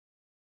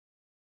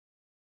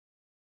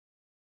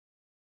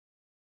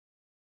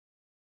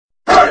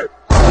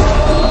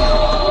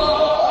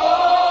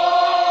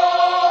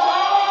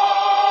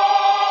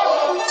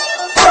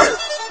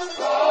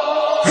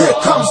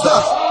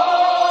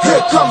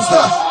Here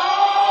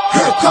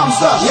comes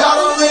the, y'all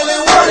don't really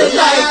want it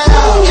like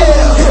that.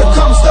 Yeah, here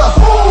comes the,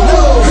 no,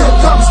 here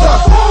comes the,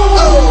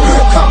 oh,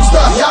 here comes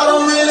the, y'all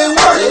don't really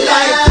want it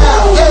like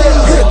that.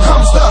 Yeah, here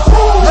comes the,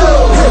 no,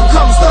 here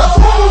comes the,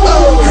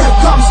 oh, here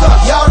comes the,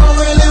 y'all don't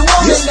really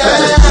want it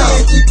like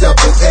that.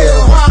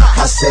 E-double-L,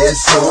 I said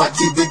so, I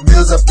keep big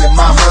bills up in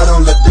my hood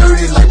on the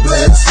dirty like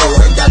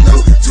Bledsoe. Ain't got no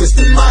twist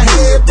in my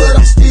head, but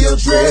I'm still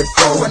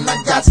dreadful, and I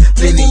got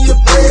plenty of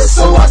bread,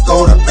 so I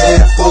go to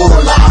bed full.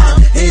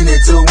 I'm in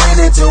it to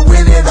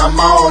win it, I'm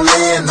all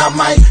in. I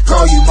might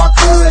call you my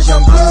cuz,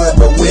 young blood,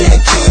 but we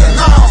ain't kin.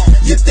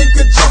 You think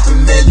of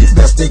jumping, man, you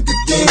best think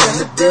again.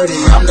 The dirty,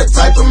 I'm the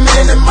type of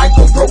man that might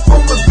go broke for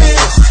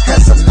revenge.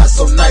 Had some not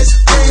so nice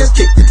friends,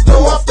 kick the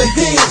door off the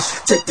hinge,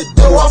 take the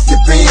door off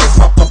your bins,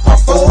 pop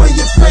for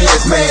your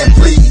fans, man,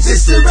 please.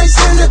 This shit ain't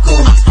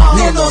cynical,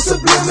 man, on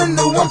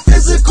subliminal. I'm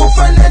physical,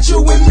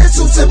 financial, and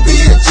mental to be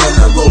a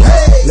general.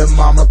 Hey, the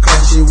mama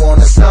claims she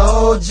want a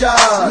soldier,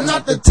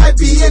 not the type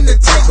be in the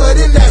tank, but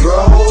in that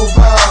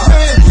Rover.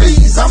 Man,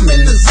 please, I'm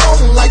in the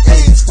zone like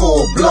AIDS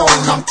full blown.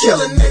 I'm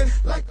killing it.